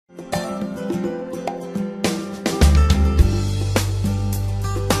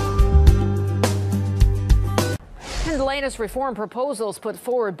latest reform proposals put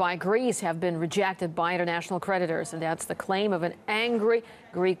forward by Greece have been rejected by international creditors, and that's the claim of an angry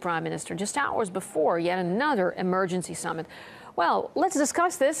Greek prime minister just hours before yet another emergency summit. Well, let's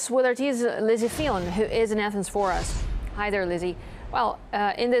discuss this with our team's Lizzie Phelan, who is in Athens for us. Hi there, Lizzie. Well,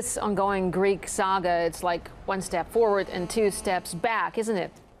 in this ongoing Greek saga, it's like one step forward and two steps back, isn't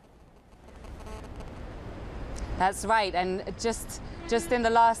it? That's right, and just in the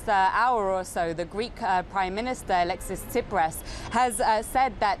last hour or so, the Greek Prime Minister Alexis Tsipras has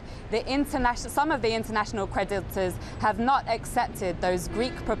said that some of the international creditors have not accepted those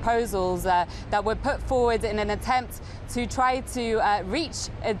Greek proposals that were put forward in an attempt to try to reach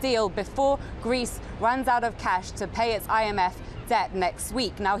a deal before Greece runs out of cash to pay its IMF debt next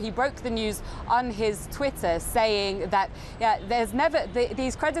week. Now, he broke the news on his Twitter, saying that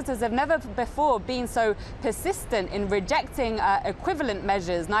these creditors have never before been so persistent in rejecting equivalent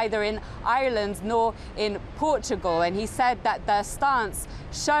measures, neither in Ireland nor in Portugal. And he said that their stance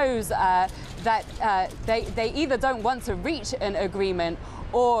shows that they either don't want to reach an agreement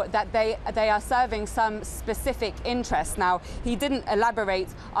or that they are serving some specific interests. Now, he didn't elaborate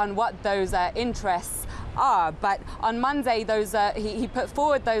on what those interests are, but on Monday he put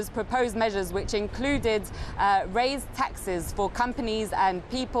forward those proposed measures, which included raised taxes for companies and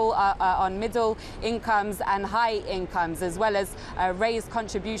people on middle incomes and high incomes, as well as raised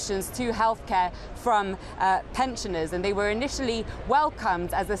contributions to healthcare from pensioners. And they were initially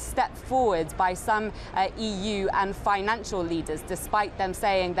welcomed as a step forward by some EU and financial leaders, despite them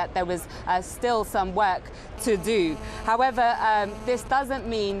saying that there was still some work to do. However, this doesn't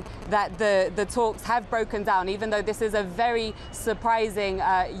mean that the talks have broken down, even though this is a very surprising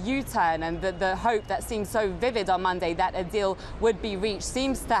U-turn, and the hope that seemed so vivid on Monday that a deal would be reached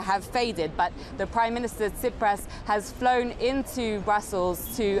seems to have faded. But the Prime Minister Tsipras has flown into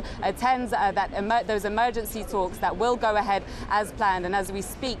Brussels to attend those emergency talks that will go ahead as planned. And as we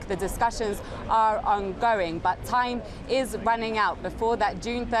speak, the discussions are ongoing, but time is running out before that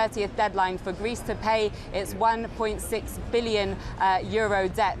June 30th deadline for Greece to pay its 1.6 billion euro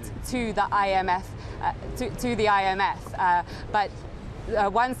debt to the IMF. But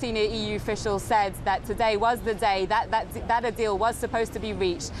one senior EU official said that today was the day that a deal was supposed to be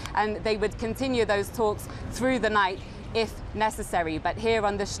reached, and they would continue those talks through the night if necessary. But here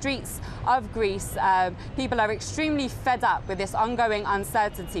on the streets of Greece, people are extremely fed up with this ongoing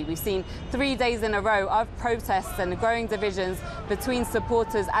uncertainty. We've seen 3 days in a row of protests and growing divisions between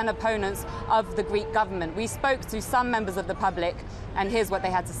supporters and opponents of the Greek government. We spoke to some members of the public, and here's what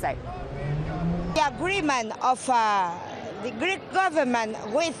they had to say. The agreement of the Greek government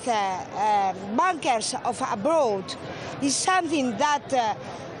with bankers of abroad is something that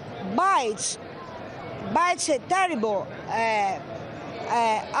bites terrible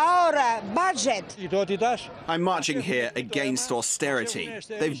our budget. I'm marching here against austerity.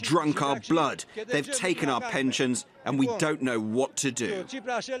 They've drunk our blood, they've taken our pensions, and we don't know what to do.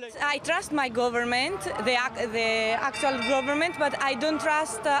 I trust my government, the actual government, but I don't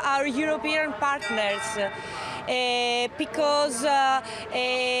trust our European partners. Because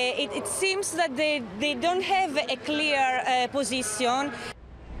it seems that they don't have a clear position.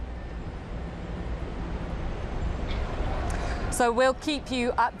 So we'll keep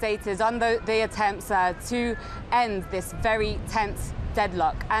you updated on the attempts to end this very tense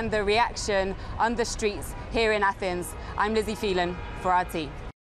deadlock and the reaction on the streets here in Athens. I'm Lizzie Phelan for RT.